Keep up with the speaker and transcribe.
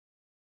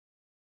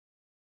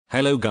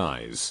Hello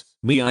guys,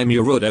 I'm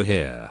Jojo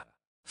here.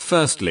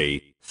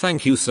 Firstly,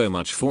 thank you so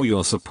much for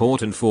your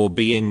support and for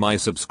being my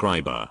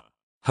subscriber.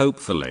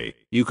 Hopefully,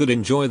 you could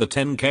enjoy the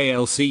 10K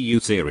LCU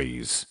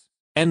series.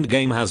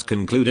 Endgame has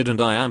concluded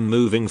and I am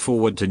moving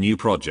forward to new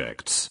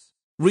projects.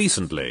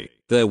 Recently,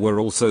 there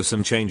were also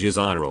some changes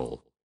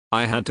IRL.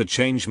 I had to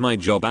change my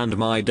job and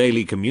my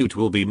daily commute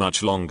will be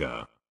much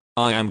longer.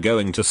 I am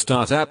going to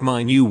start at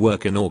my new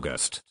work in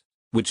August.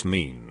 Which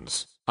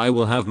means, I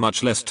will have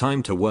much less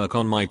time to work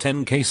on my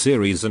 10K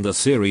series and the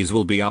series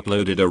will be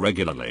uploaded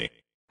irregularly.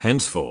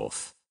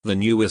 Henceforth, the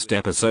newest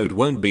episode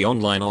won't be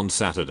online on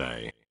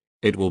Saturday.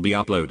 It will be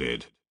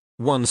uploaded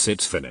once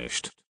it's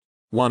finished.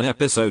 One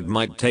episode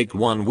might take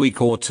 1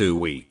 week or 2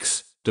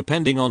 weeks,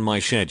 depending on my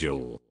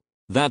schedule.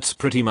 That's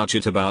pretty much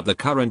it about the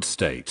current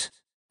state.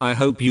 I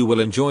hope you will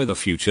enjoy the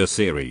future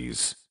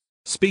series.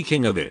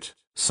 Speaking of it,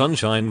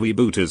 Sunshine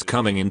Reboot is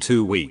coming in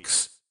 2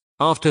 weeks.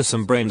 After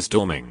some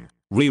brainstorming,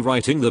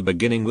 rewriting the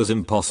beginning was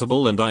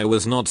impossible and I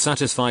was not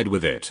satisfied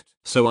with it,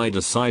 so I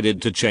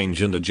decided to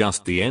change and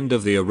adjust the end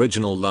of the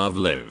original Love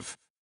Live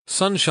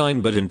Sunshine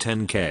but in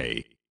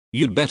 10K.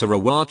 You'd better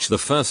watch the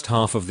first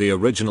half of the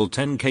original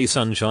 10K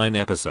Sunshine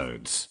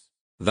episodes.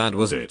 That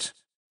was it.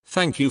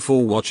 Thank you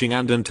for watching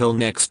and until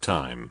next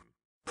time.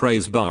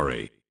 Praise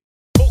Bari.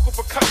 Vocal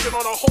percussion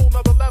on a whole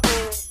nother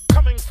level,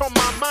 coming from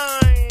my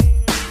mind.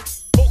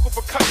 Vocal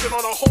percussion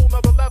on a whole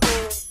nother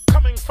level,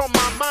 coming from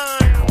my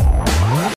mind.